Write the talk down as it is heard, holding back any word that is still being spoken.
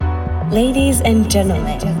Ladies and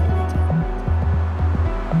gentlemen,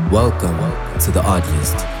 welcome to the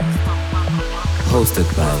Oddlist, hosted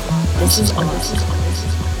by this is Oddlist.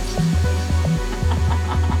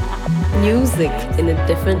 Music in a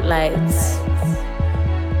different light.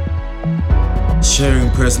 Sharing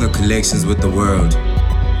personal collections with the world.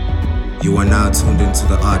 You are now tuned into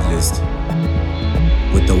the Oddlist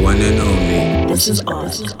with the one and only. This is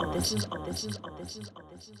Odd.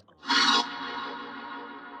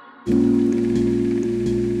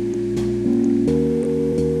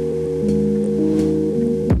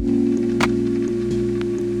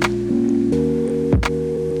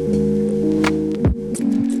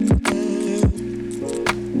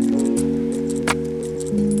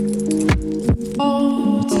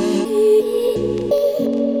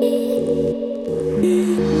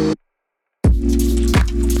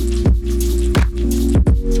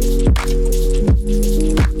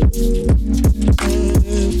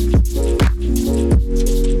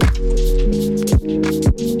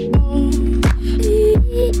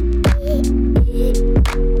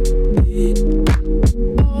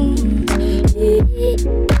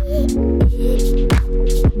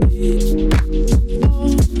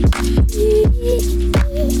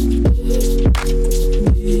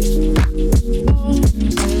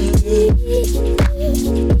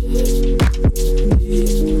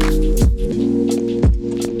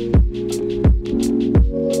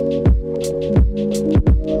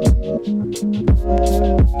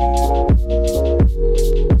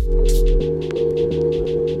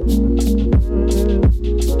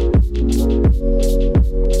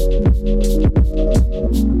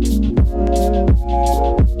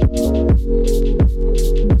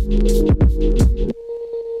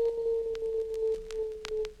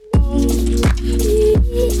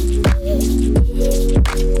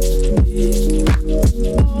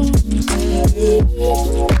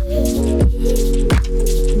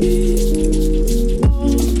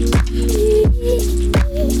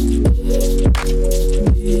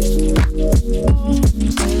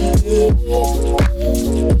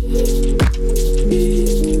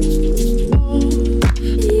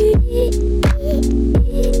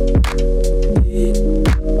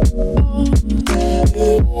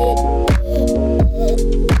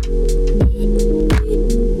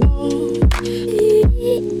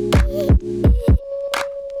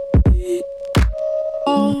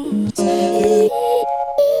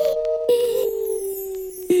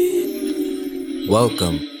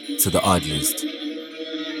 Welcome to the Oddlist.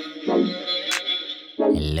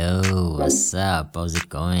 Hello, what's up? How's it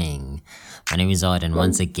going? My name is Odd, and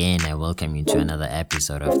once again, I welcome you to another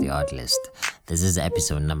episode of the Oddlist. This is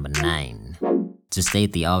episode number 9. To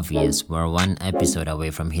state the obvious, we're one episode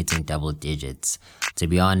away from hitting double digits. To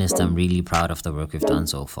be honest, I'm really proud of the work we've done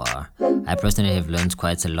so far. I personally have learned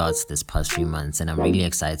quite a lot this past few months, and I'm really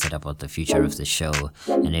excited about the future of the show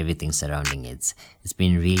and everything surrounding it. It's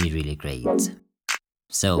been really great.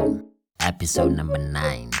 So, episode number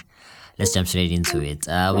 9. Let's jump straight into it.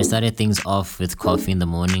 We started things off with Coffee in the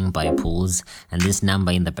Morning by Pools, and this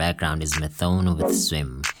number in the background is Methone with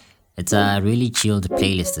Swim. It's a really chilled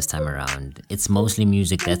playlist this time around. It's mostly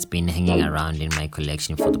music that's been hanging around in my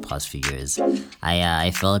collection for the past few years.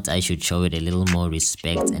 I felt I should show it a little more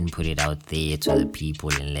respect and put it out there to the people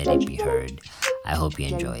and let it be heard. I hope you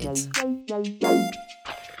enjoy it.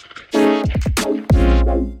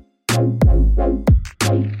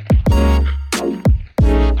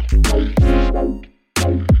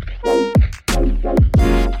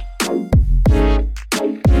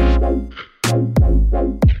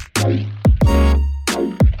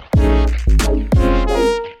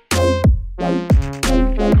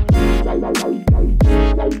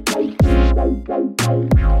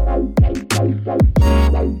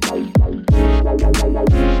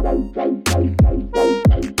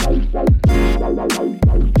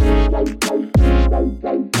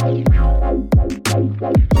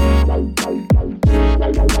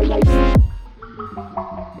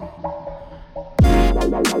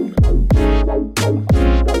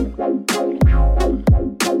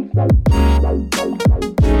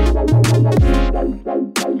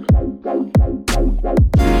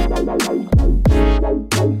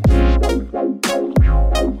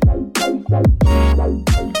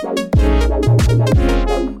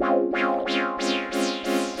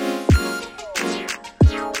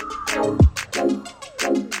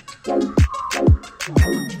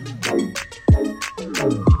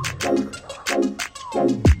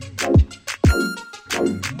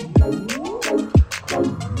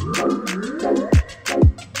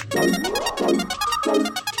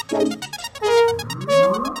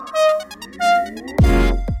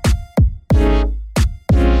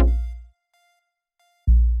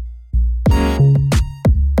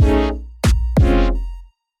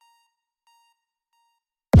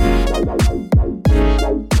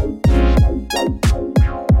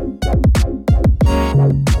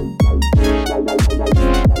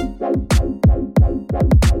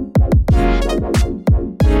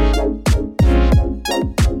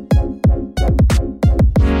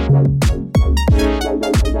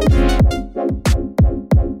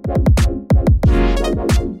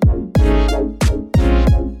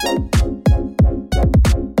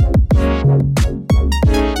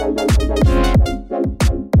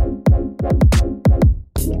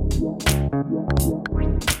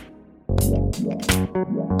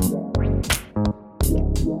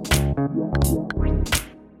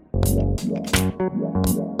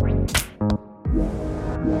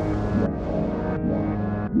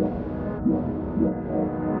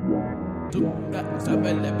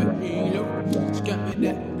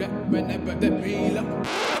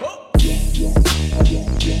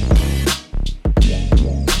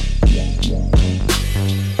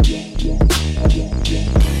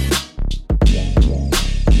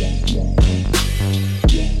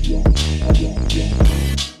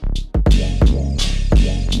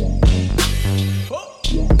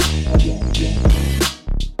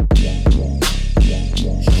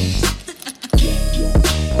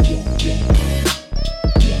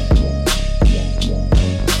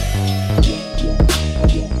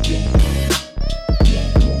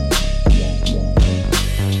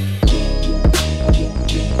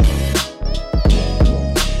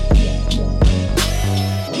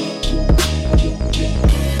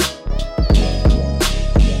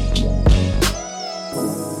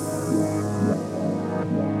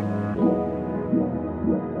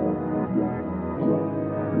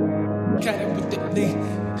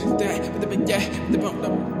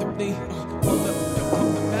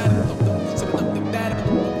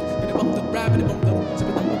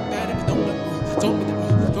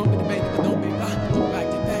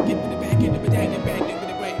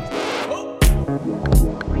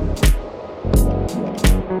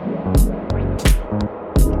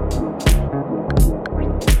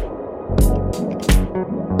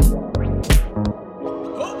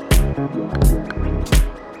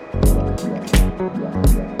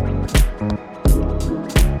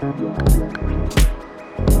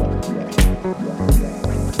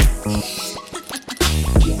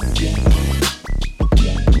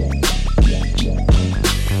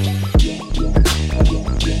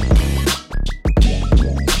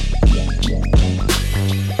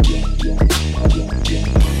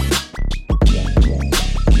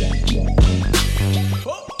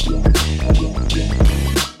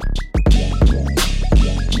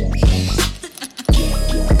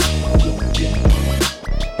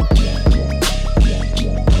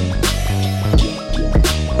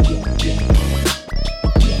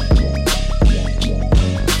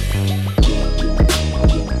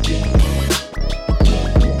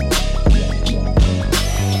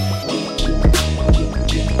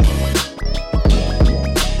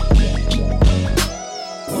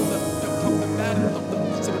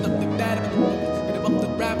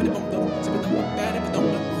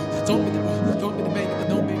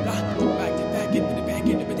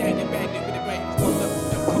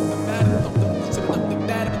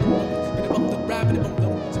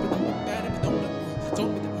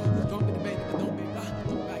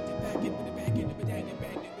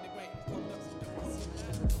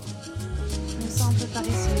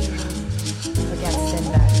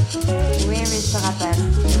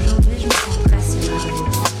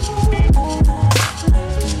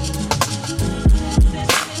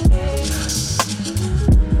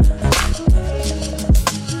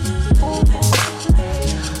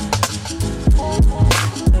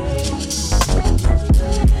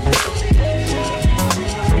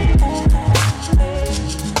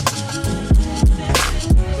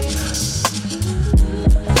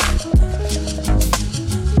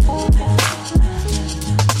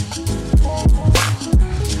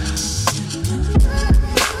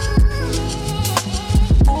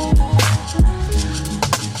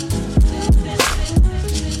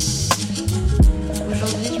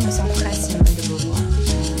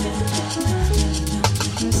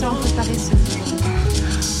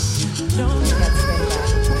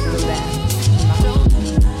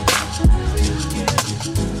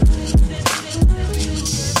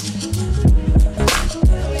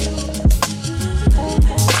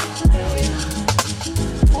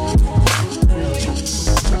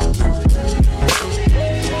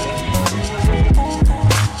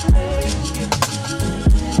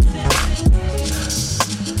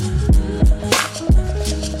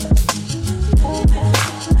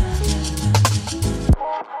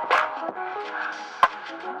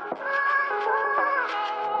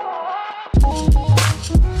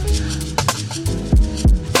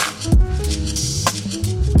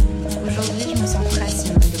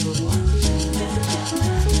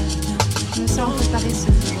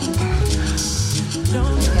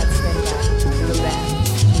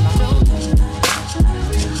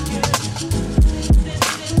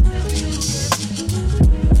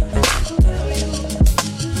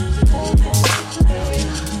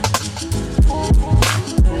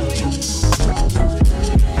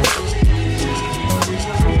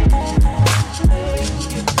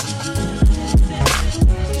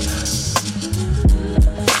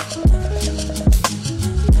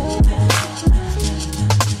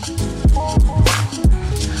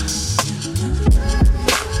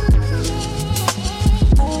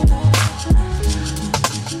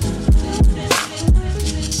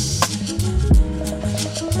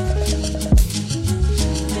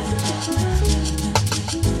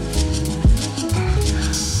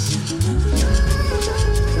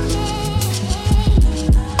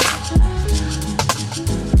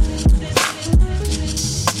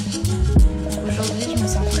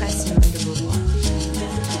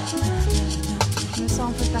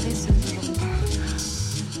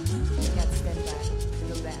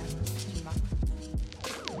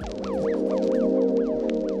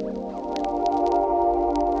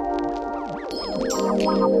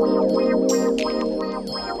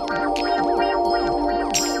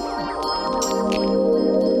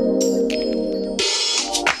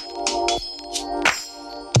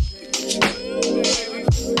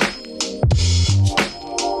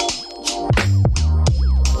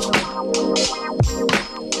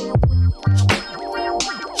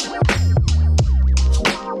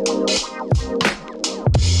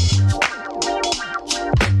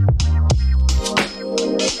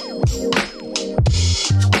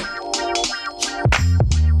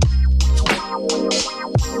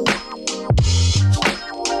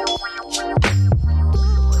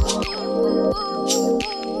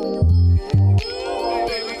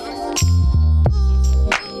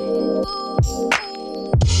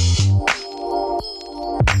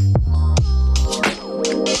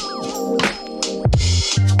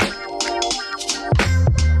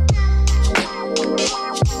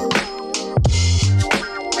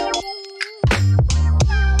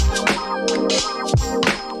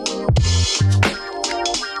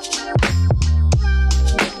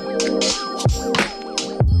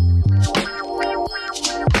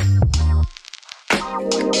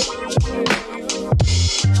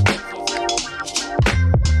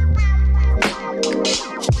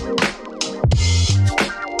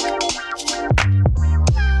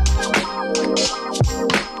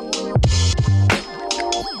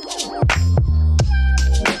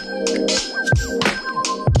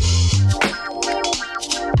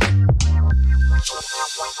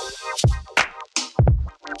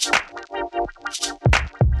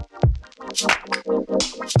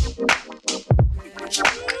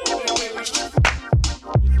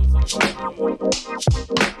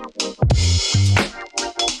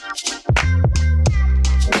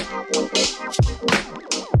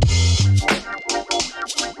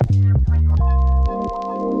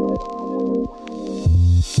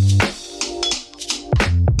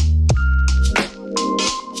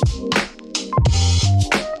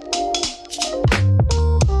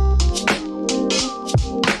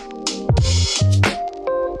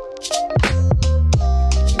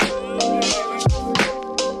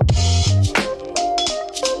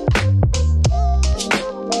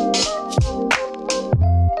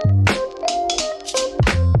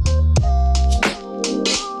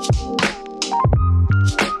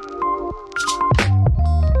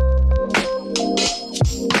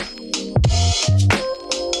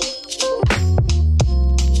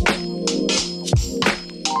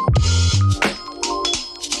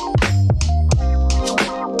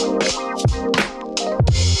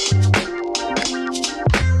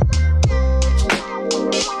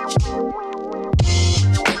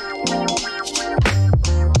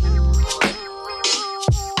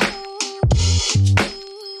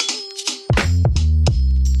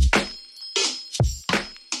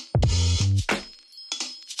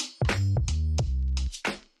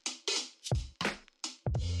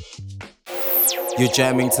 You're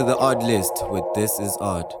jamming to the Odd List with This Is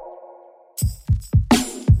Odd.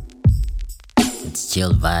 It's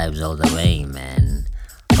chill vibes all the way, man.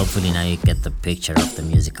 Hopefully now you get the picture of the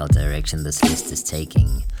musical direction this list is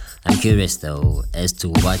taking. I'm curious though as to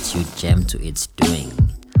what you jam to it's doing.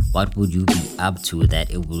 What would you be up to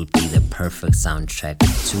that it will be the perfect soundtrack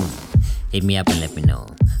to? Hit me up and let me know.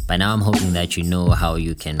 By now I'm hoping that you know how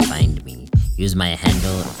you can find me. Use my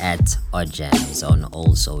handle at oddjams on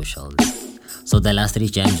all socials. So the last three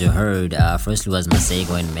jams you heard, firstly was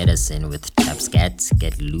Masego and Medicine with Tapscat,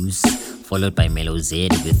 Get Loose, followed by Melo Z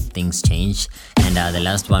with Things Change, and the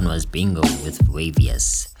last one was Bingo with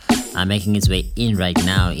Wavius. Making its way in right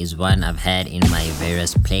now is one I've had in my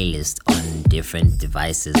various playlists on different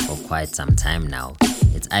devices for quite some time now.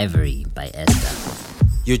 It's Ivory by Esther.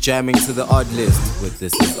 You're jamming to the Odd List with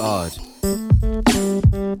This Is Odd.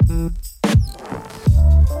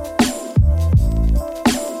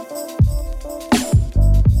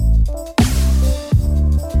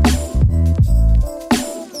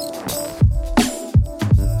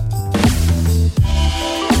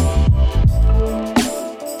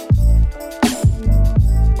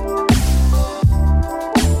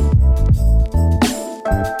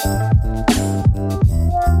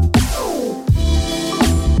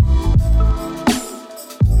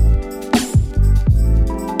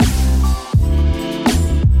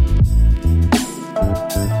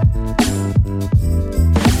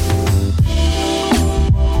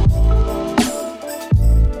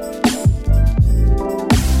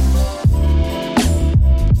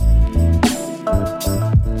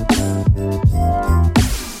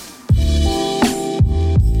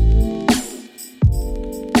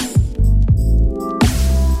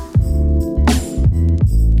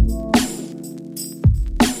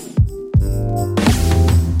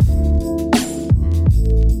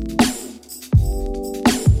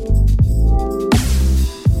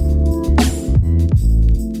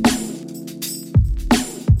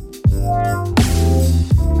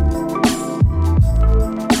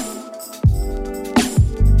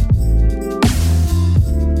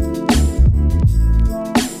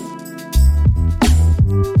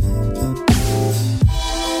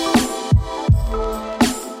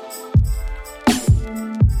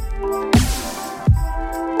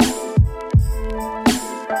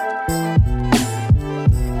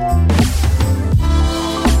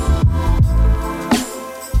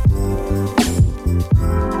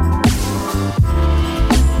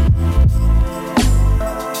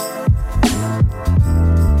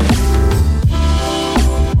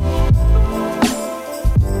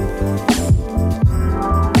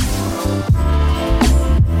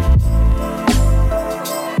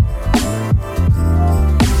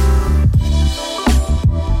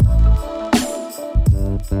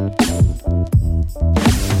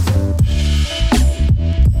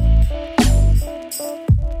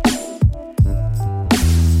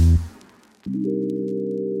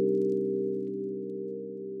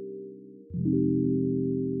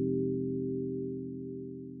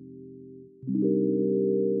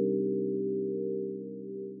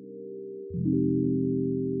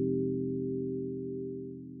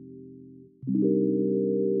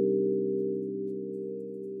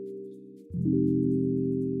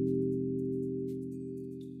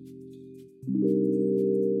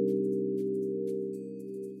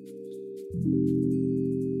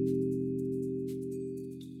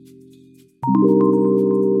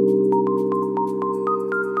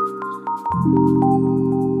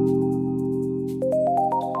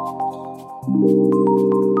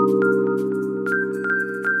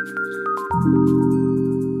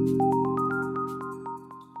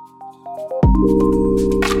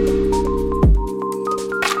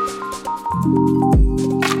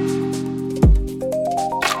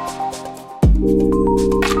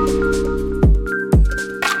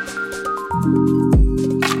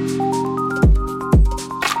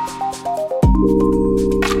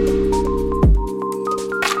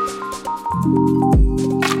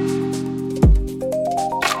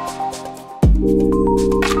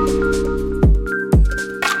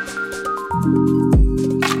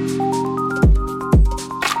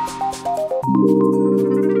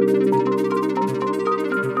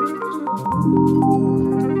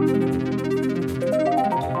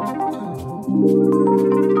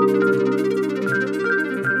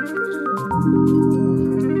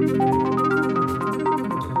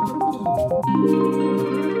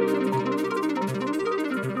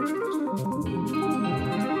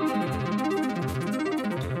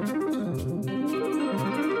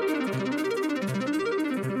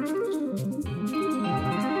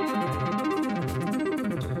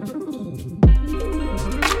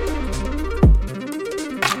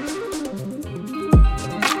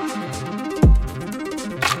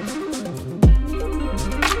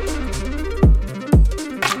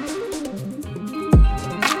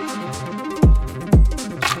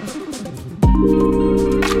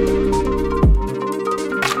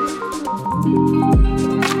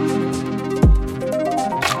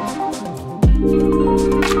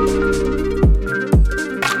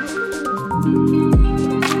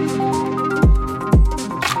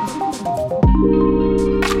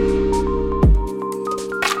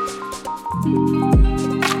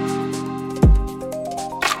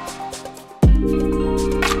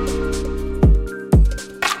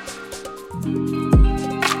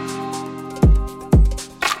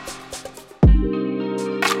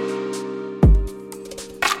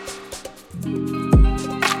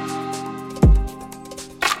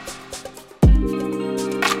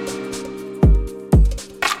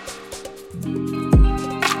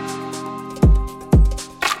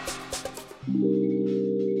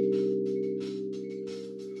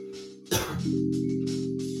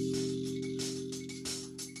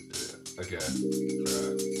 Okay.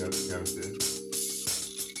 Got it.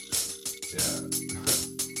 Yeah.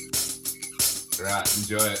 Right,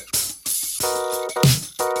 enjoy it.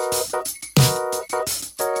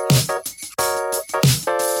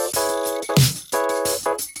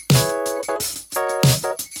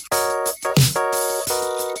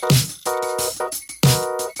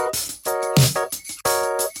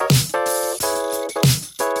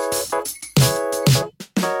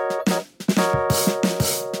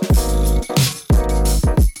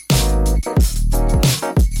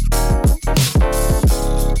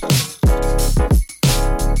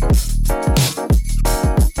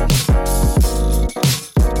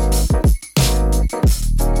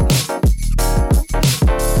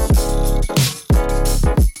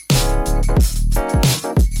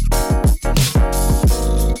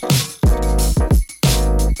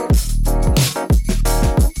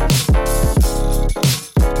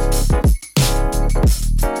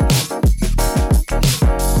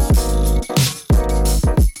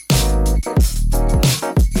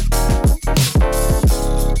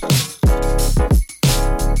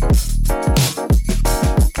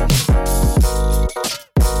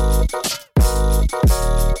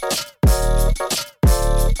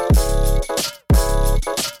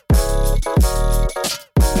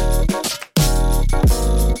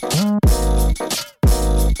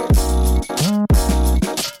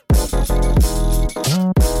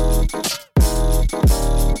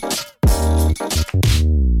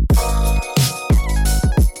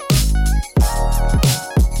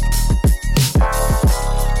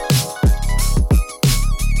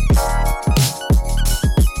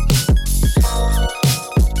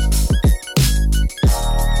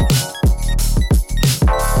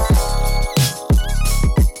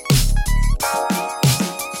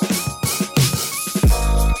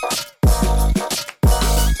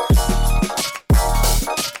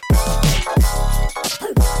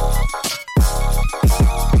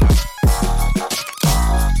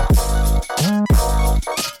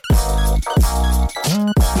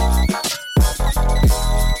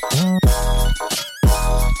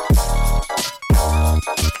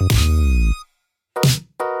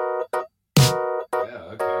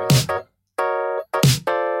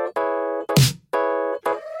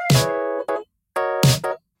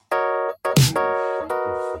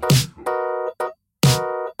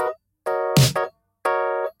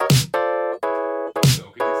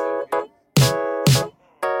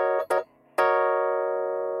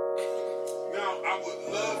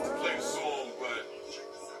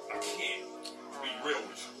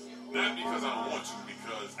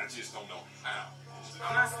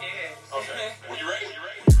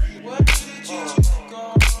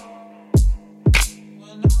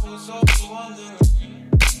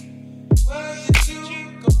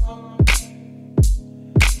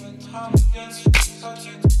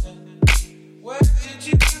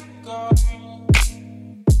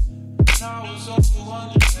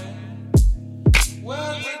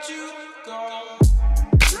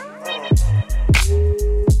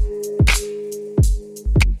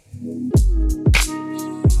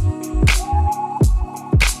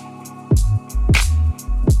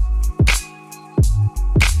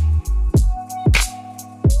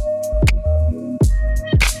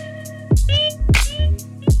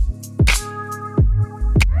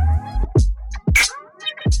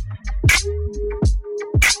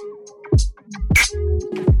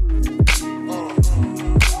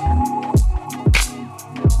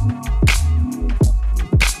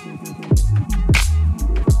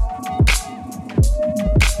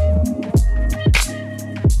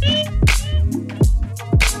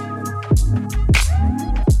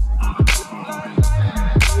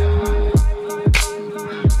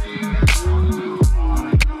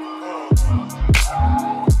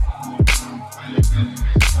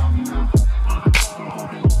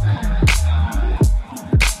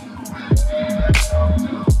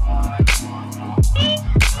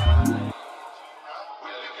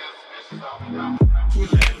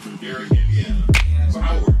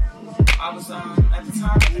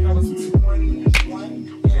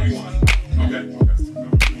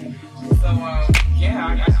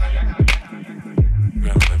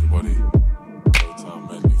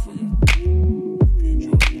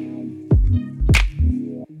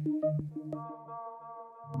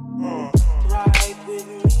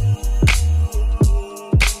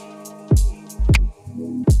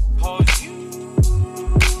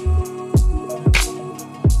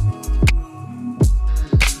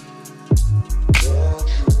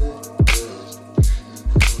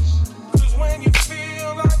 When you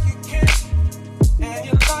feel like you can't and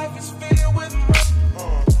your life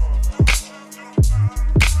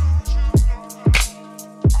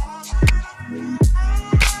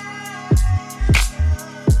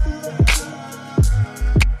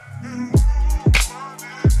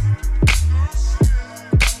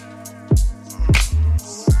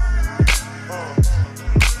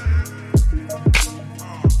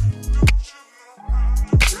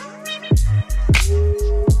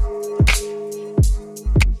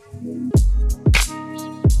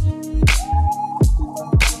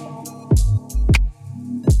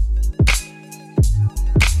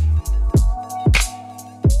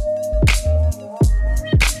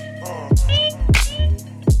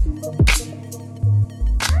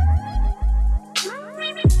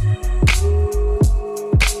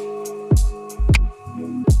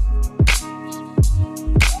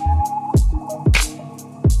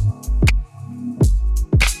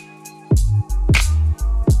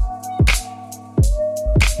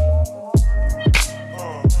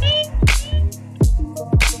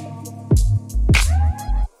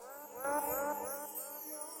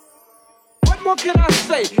more can I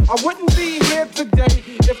say? I wouldn't be here today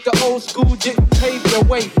if the old school didn't pave the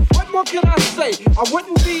way. What more can I say? I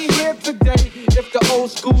wouldn't be here today if the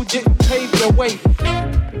old school didn't pave the way.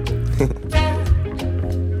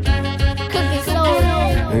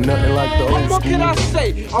 Ain't nothing like the old school. What more can I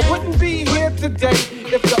say? I wouldn't be here today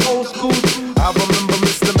if the old school. I remember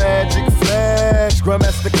Mr. Magic Flash,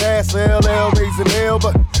 Grandmaster Cass, LL raising hell,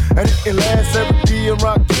 but I didn't last. Every D and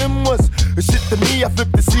Rock Kim was a shit to me. I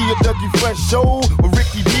flipped to see a Dougie Fresh show with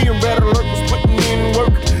Ricky D and Red Alert was putting in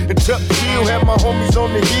work. And Chuck Chill had my homies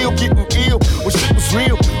on the hill getting ill when shit was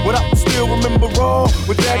real. What I still remember raw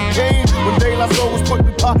with Daddy Kane when De La Soul was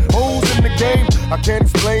putting potholes in the game. I can't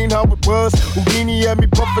explain how it was. Houdini had me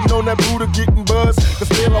puffing on that Buddha getting buzz. Cause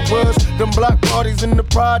there I was, them block parties in the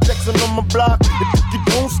projects and on my block. If you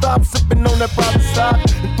don't stop sipping on that private stock.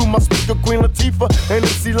 And through my speaker, Queen Latifah and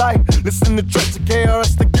MC Light. Listen to tracks of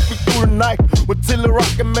KRS to get me through the night. With Tiller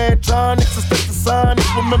Rockin' Mantronics and Step to Sonic.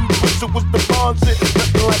 Remember when it was the bond shit,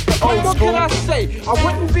 nothing like the old what school. What can I say? I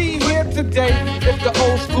wouldn't be here today if the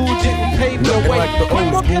old school didn't pave the way. Like the what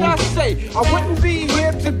more school. can I say? I wouldn't be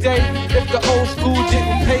here today if the old school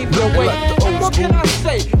didn't pave the way. Like the what more can I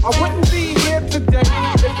say? I wouldn't be here today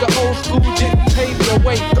if the old school didn't pave the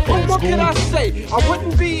way. What more can I say? I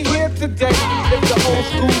wouldn't be here today if the old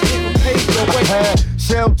school didn't pave the way. I had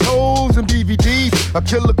shell toes and DVDs. I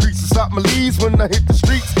kill a grease to stop my leaves when I hit the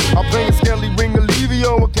streets. I play a Skelly ring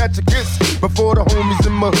Olivio and catch a kiss. Before the homies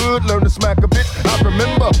in my hood learn to smack a bitch. I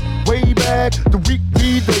remember way back the week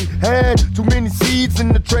weed they had. Too many seeds in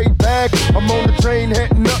the trade bag. I'm on the train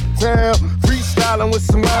heading uptown. Freestyling with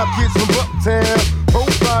some wild kids from uptown.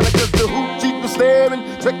 Profiling cause the hoop cheap was staring.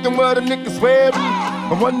 Checking what a niggas wearing.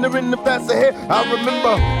 I'm wondering if that's ahead. I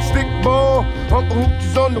remember stick ball, Uncle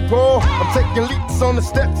Hoopie's on the wall. I'm taking leaps on the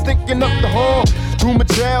steps, thinking up the hall. Through my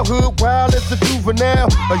childhood, wild as a juvenile.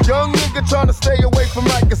 A young nigga trying to stay away from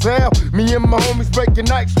Mike as hell. Me and my homies breaking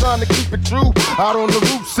nights, trying to keep it true. Out on the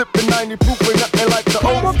roof, sipping 90 proof, ain't nothing like the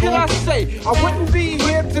old what school. What can I say? I wouldn't be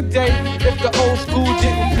here today if the old school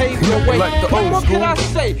didn't pave the way. Like the old what school. can I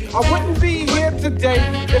say? I wouldn't be here today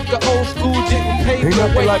if the old school didn't pave Ain't the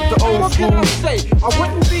nothing way. like the old what school. can I say? I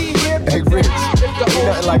wouldn't be here Hey, today Rich, if the ain't old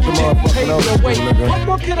nothing school like the didn't motherfucking pave old the school, way. nigga. What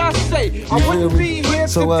more can I say? I You wouldn't feel be me? here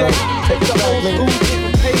So, today take if it the back, old nigga. school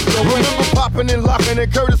didn't pave the way. Remember popping and locking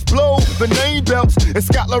and Curtis Blow, the name belts, and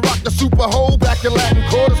Scotland rocked the Super Hole back in Latin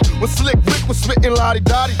quarters. When Slick Rick was spitting Lottie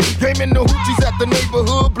Dottie, came in the hoochies at the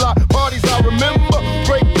neighborhood block parties. I remember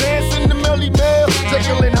break dancing the Melly Mel,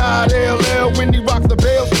 tickling high LL when he rocked the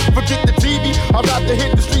bells. Forget the TV, I'm about to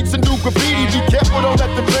hit the streets and do graffiti. Be careful, don't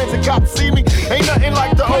let the transit cops see me. Ain't nothing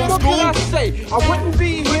like the old What school. can I say? I wouldn't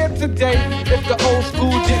be here today if the old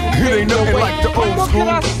school didn't It pave ain't the nothing way. like the old What school. can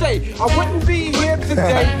I say? I wouldn't be here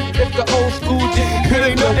today if the old school didn't It pave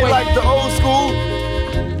ain't the nothing way. like the old school.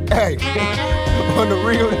 Hey, on the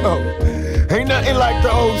real though, ain't nothing like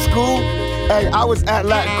the old school. Hey, I was at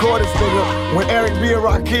Latin Quarters, nigga, when Eric B. and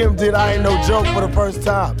Rakim did I Ain't No Joke for the first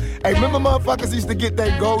time. Hey, remember motherfuckers used to get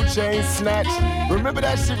their gold chain snatched? Remember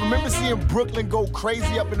that shit? Remember seeing Brooklyn go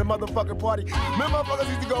crazy up in the motherfucking party? Remember motherfuckers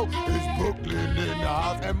used to go, it's Brooklyn in the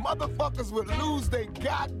house, and motherfuckers would lose their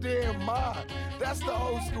goddamn mind. That's the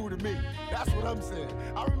old school to me. That's what I'm saying.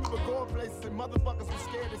 I remember going places and motherfuckers were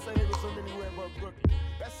scared to say they was from anywhere but Brooklyn.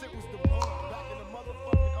 That shit was the bomb back in the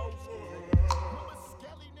motherfucking old school, nigga. Remember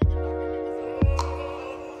Skelly, nigga?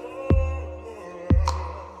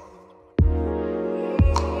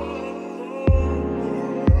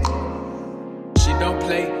 She don't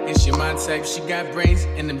play, and she my type. She got brains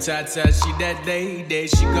and them tatas. She that lady,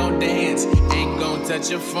 she gon' dance, ain't gon' touch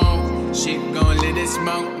her phone. She gon' let it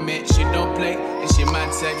smoke, man. She don't play, and she my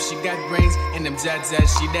type. She got brains and them tatas.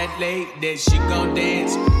 She that lady, she gon'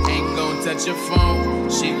 dance, ain't gon' touch her phone.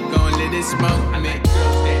 She gon' let it smoke, man.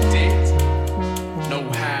 Girls that dance know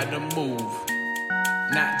how to move,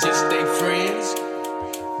 not just they friends,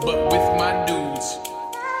 but with my dudes.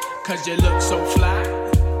 Cause you look so fly,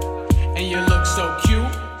 and you look so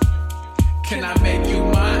cute. Can I make you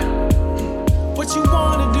mine? What you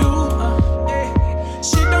wanna do? Yeah.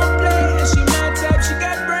 She don't play and she mad type. She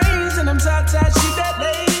got brains and I'm tight. She that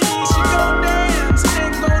lady. She gon' dance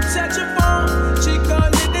and gon' touch her phone. She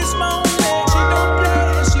gon' let this moment. She don't play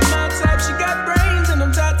and she mad type. She got brains and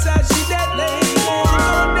I'm tight. She that lady. She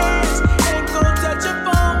gon' dance and gon' touch her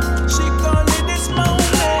phone. She gon' let this moment.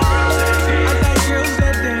 I like girls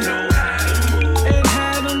that dance and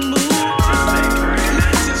how to move.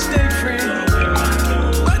 Not just stay friends,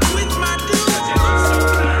 but with my dudes.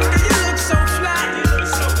 You look so fly,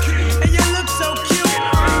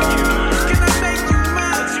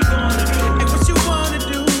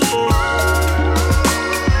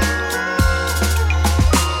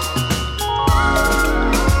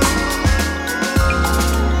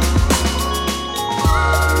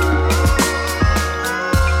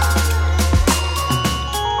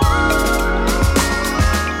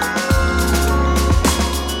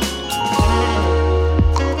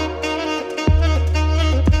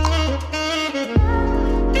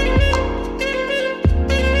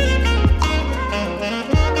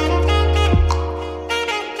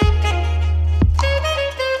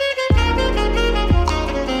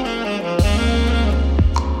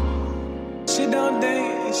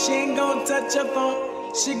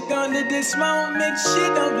 She gon' let this moment, she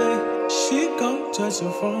gon' play. She gon' touch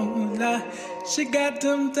her phone like she got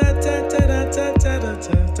them ta ta ta ta ta ta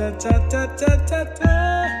ta ta ta ta ta ta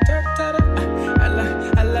ta ta.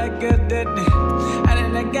 I like good that I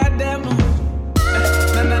didn't got that move.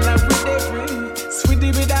 Na with that friend,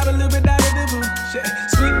 sweetie bit out a little bit out of the boo.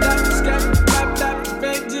 Sweet dot, scrap, pop, dot,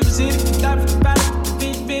 red dip, shit, dot, bop,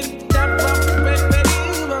 beat, beat, dot, bop, red, red,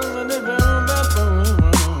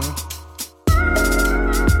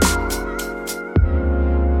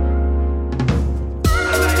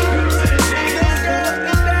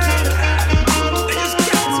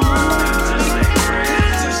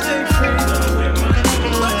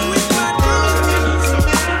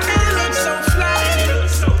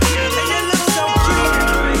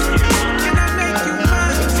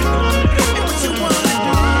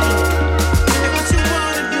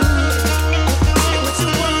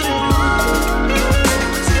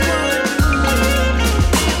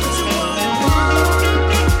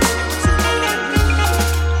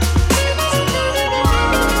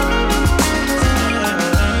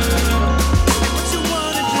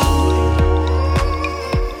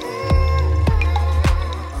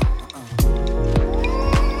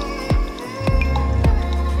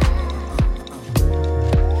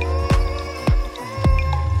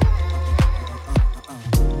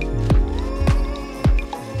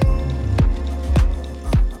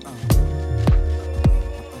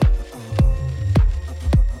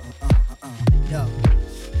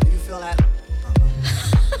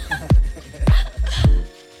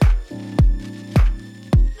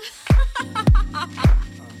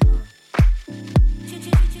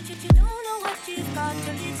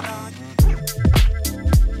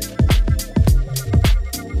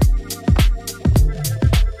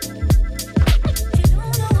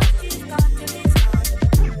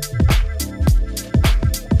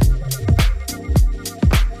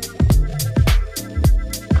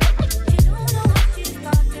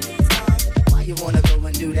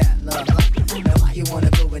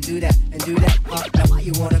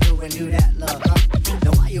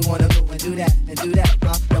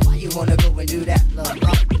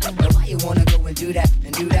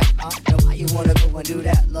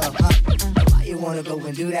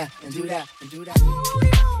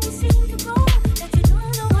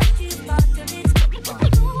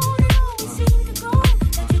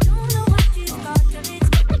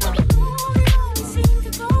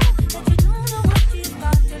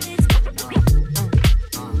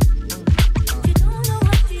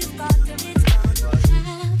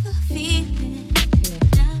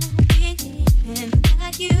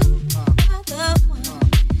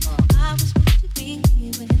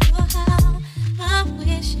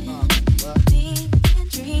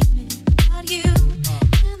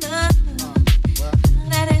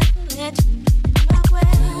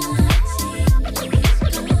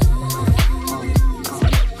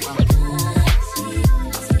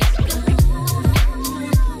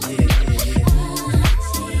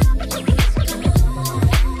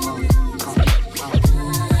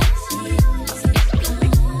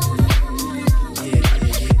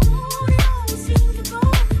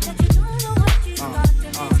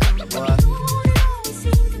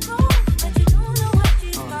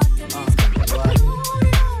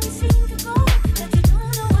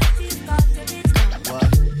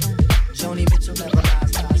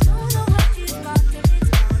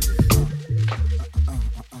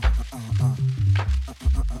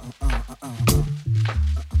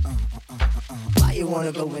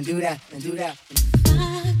 Do that and do that.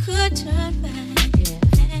 I could turn back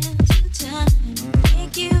into time,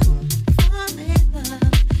 make you fall in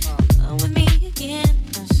love, come with me again.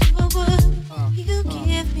 So would you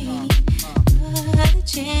give me a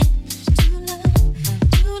chance to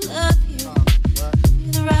love you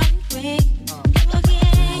the right way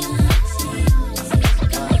again?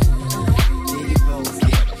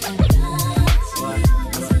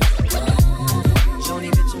 Joni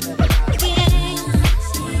Mitchell never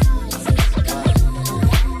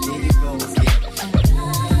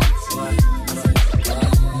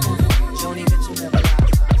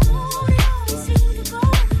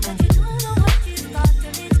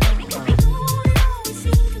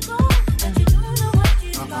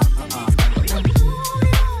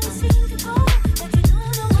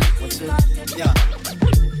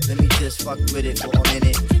with it for a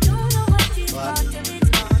minute.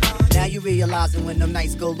 Now you realizing when them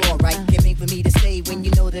nights go long, right? It ain't for me to stay when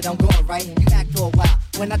you know that I'm gone, right? You act for a while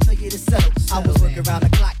when I tell you to settle. I was working around the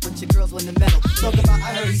clock, but your girls were in the middle. Talk about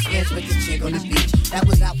I heard he stands with this chick on the beach. That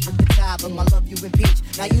was out for the time, but my love you in beach.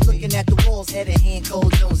 Now you looking at the walls, head and hand,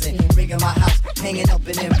 cold Jonesing. Rigging my house, hanging up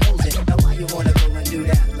and imposing. Now why you wanna go and do that?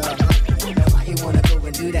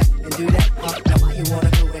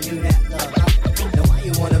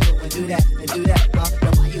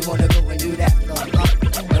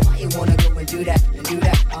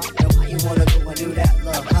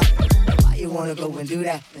 wanna go and do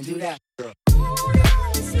that, and do that.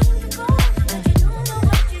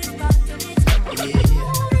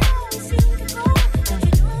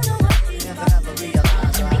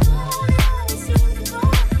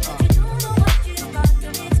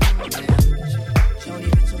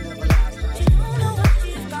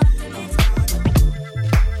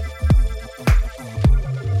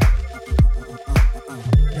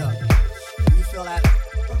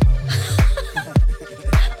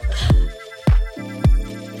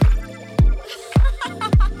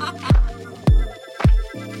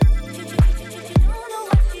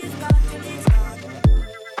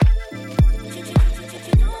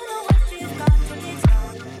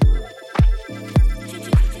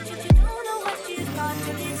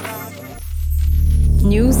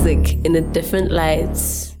 Music in a different light.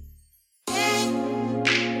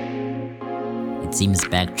 It seems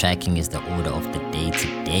backtracking is the order of the day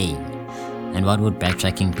today. And what would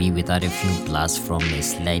backtracking be without a few blasts from a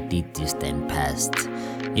slightly distant past?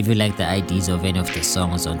 If you like the IDs of any of the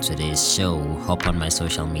songs on today's show, hop on my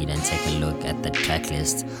social media and take a look at the track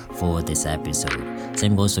list for this episode.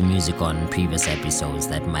 Same goes for music on previous episodes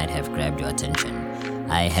that might have grabbed your attention.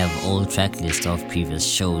 I have all track lists of previous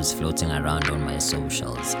shows floating around on my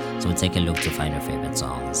socials, so take a look to find your favorite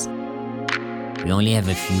songs. We only have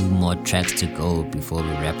a few more tracks to go before we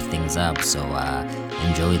wrap things up, so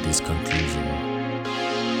enjoy this conclusion.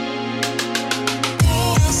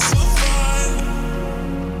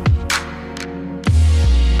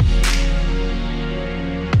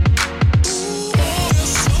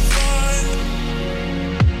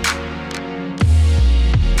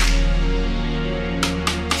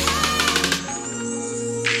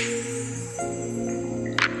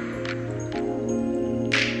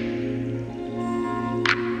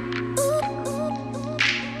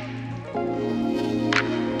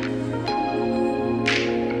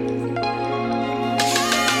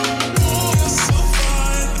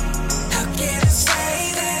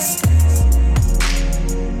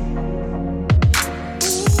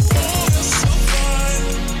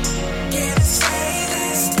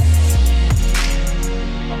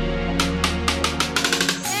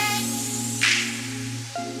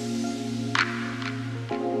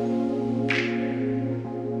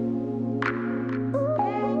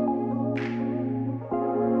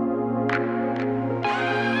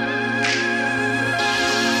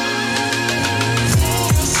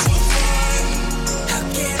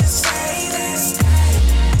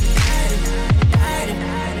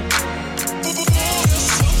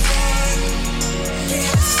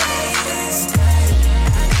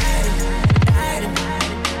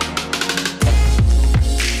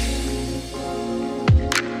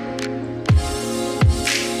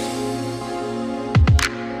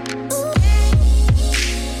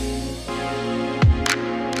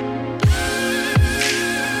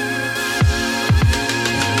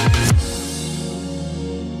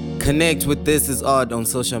 Connect with This Is Odd on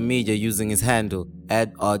social media using his handle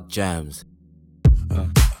 @OddJams.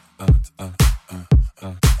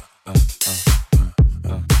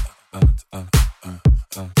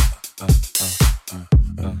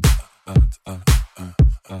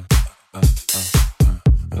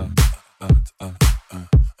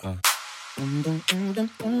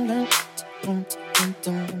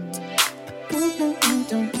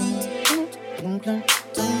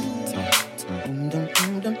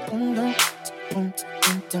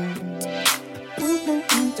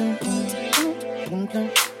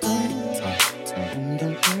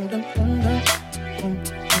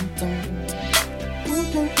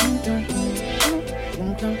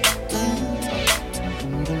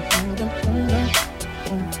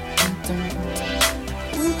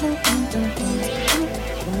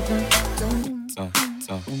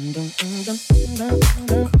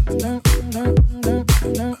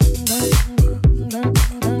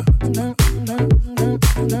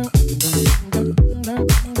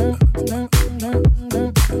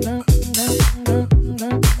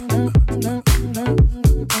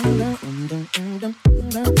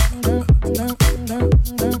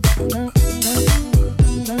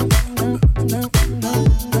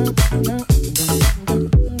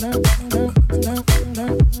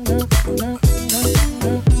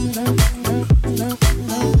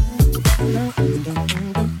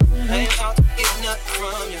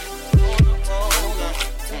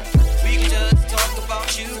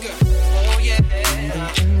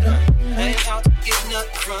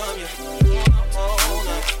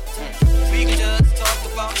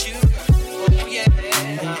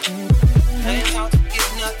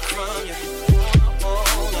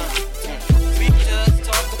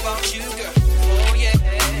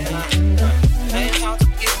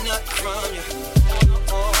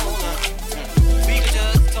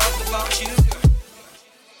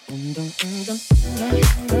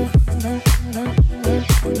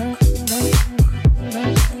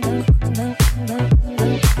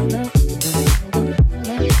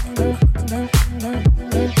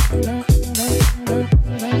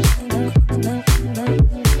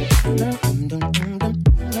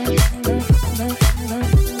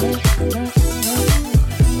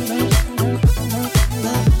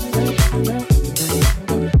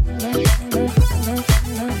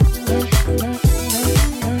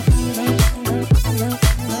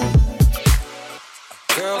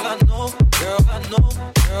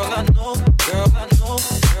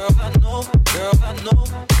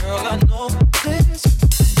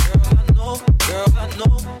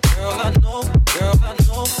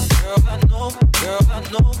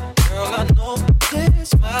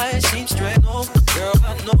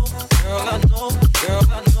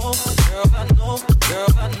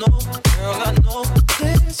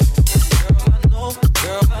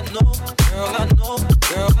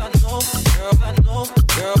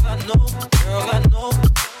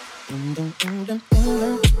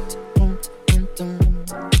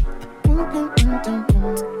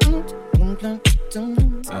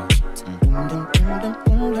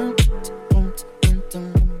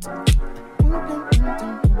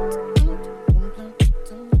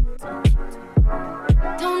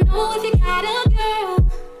 Don't know if you got a girl.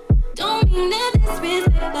 Don't mean to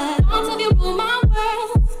disrespect, but all of you rule my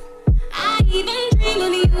world. I even dream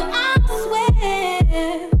of you, I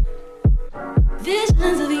swear.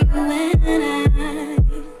 Visions of you and I.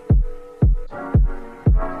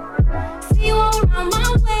 See you all around my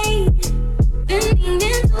way. Been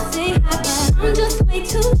meaning to say hi, but I'm just way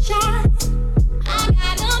too shy. I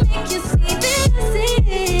gotta make you see this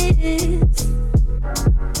is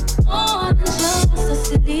more than just a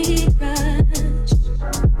silly crush.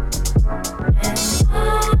 And I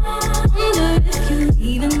wonder if you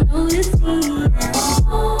even notice me.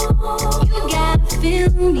 And you gotta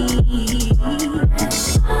feel me. And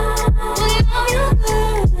I love you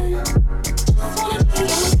good. Just wanna be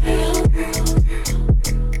your girl.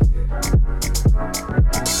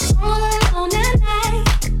 All alone at night,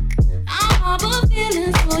 I harbor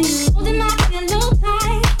feelings for you, holding my pillow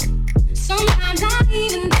tight. Sometimes I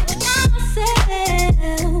even touch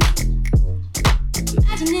myself,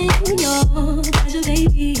 imagining your pleasure,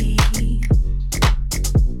 baby.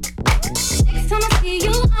 Next time I see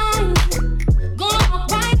you, I'm gonna walk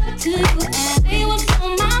right up to you and say what's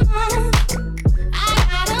on my mind. I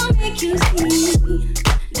gotta make you see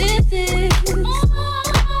this is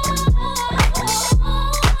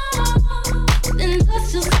then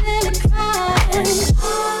just a silly cry.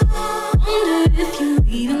 Wonder if you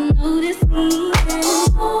even notice me.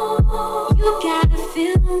 You gotta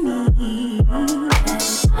feel me.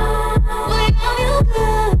 Boy, love you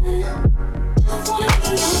good. Just wanna be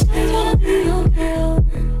your girl, wanna be your girl.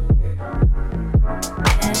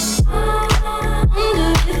 And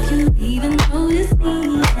wonder if you even notice me.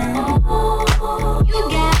 You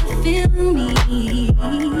gotta feel me.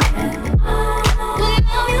 Boy,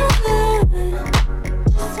 love you good.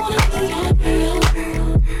 Just wanna be your girl.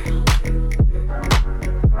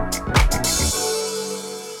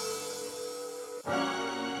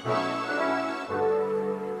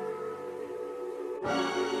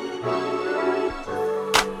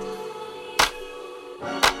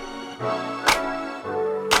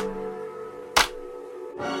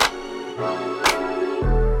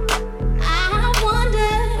 I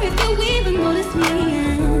wonder if you even notice me.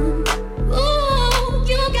 Ooh,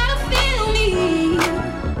 you gotta feel me.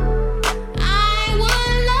 I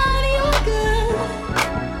would love you good.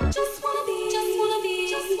 Just wanna be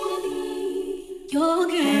your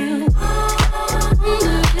girl.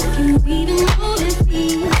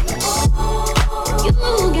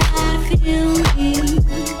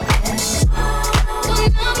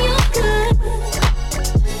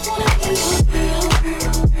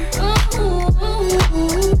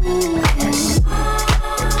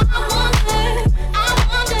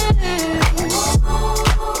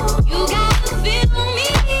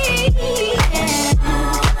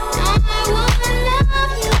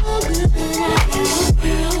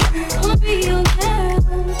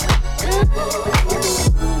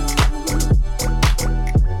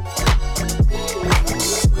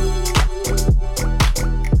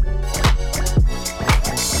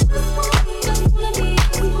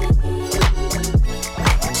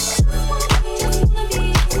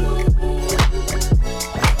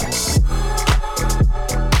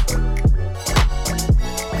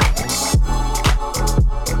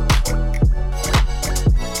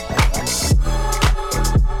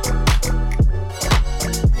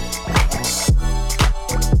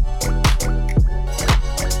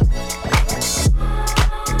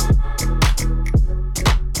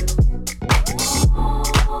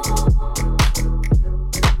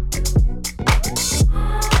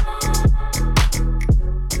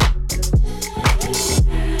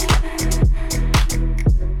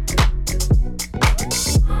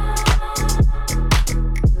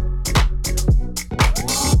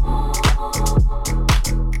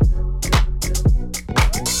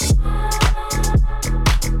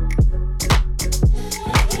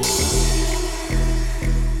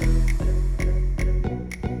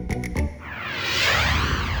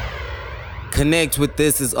 Connect with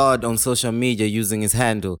This Is Odd on social media using his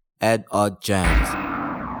handle @OddJams.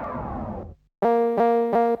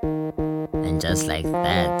 And just like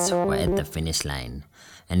that, we're at the finish line,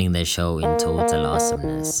 ending the show in total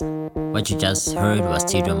awesomeness. What you just heard was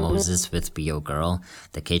Tidra Moses with Be Your Girl,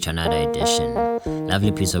 the K Tornado edition.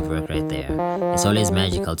 Lovely piece of work right there. It's always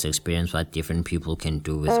magical to experience what different people can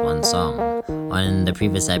do with one song. On the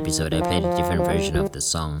previous episode, I played a different version of the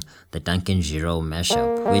song, the Duncan Giro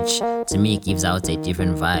mashup, which to me gives out a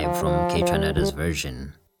different vibe from K Tornado's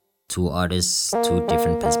version. Two artists, two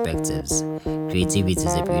different perspectives. Creativity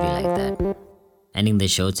is a beauty like that. Ending the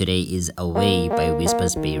show today is Away by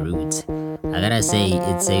Whispers Beirut. I gotta say,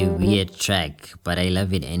 it's a weird track, but I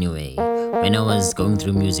love it anyway. When I was going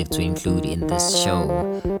through music to include in this show,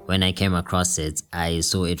 when I came across it, I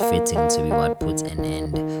saw it fitting to be what puts an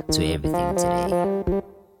end to everything today.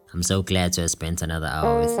 I'm so glad to have spent another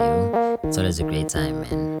hour with you. It's always a great time,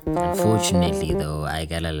 man. Unfortunately though, I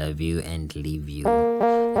gotta love you and leave you.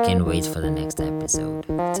 I can't wait for the next episode.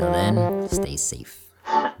 Till then, stay safe.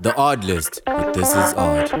 The Oddlist with This Is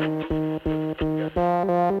Odd.